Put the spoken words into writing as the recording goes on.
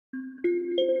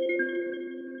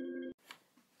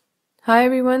Hi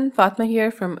everyone, Fatma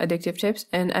here from Addictive Tips,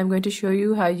 and I'm going to show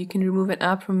you how you can remove an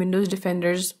app from Windows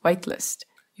Defender's whitelist.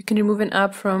 You can remove an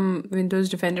app from Windows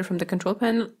Defender from the control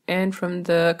panel and from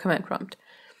the command prompt.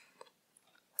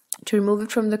 To remove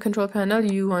it from the control panel,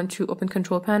 you want to open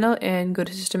Control Panel and go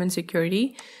to System and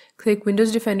Security. Click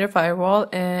Windows Defender Firewall,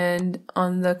 and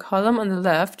on the column on the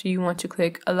left, you want to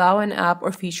click Allow an app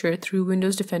or feature through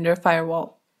Windows Defender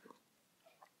Firewall.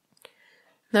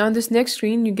 Now on this next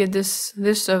screen, you get this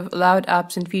list of allowed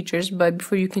apps and features, but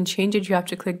before you can change it, you have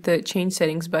to click the Change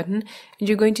Settings button, and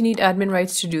you're going to need admin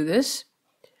rights to do this.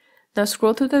 Now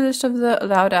scroll through the list of the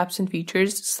allowed apps and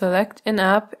features, select an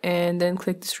app, and then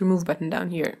click this Remove button down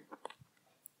here.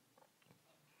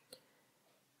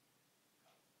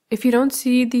 If you don't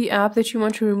see the app that you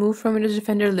want to remove from Windows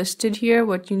Defender listed here,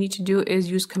 what you need to do is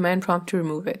use command prompt to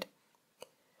remove it.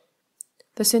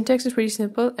 The syntax is pretty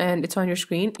simple and it's on your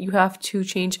screen. You have to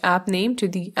change app name to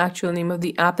the actual name of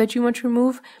the app that you want to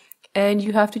remove, and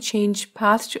you have to change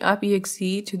path to app.exe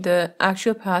to the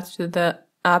actual path to the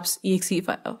app's exe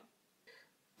file.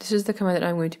 This is the command that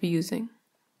I'm going to be using.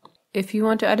 If you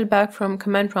want to add it back from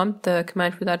command prompt, the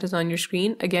command for that is on your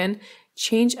screen. Again,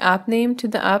 change app name to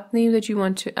the app name that you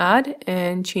want to add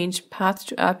and change path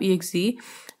to app.exe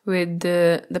with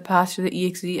the path to the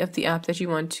exe of the app that you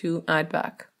want to add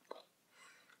back.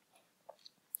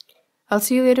 I'll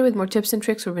see you later with more tips and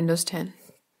tricks for Windows 10.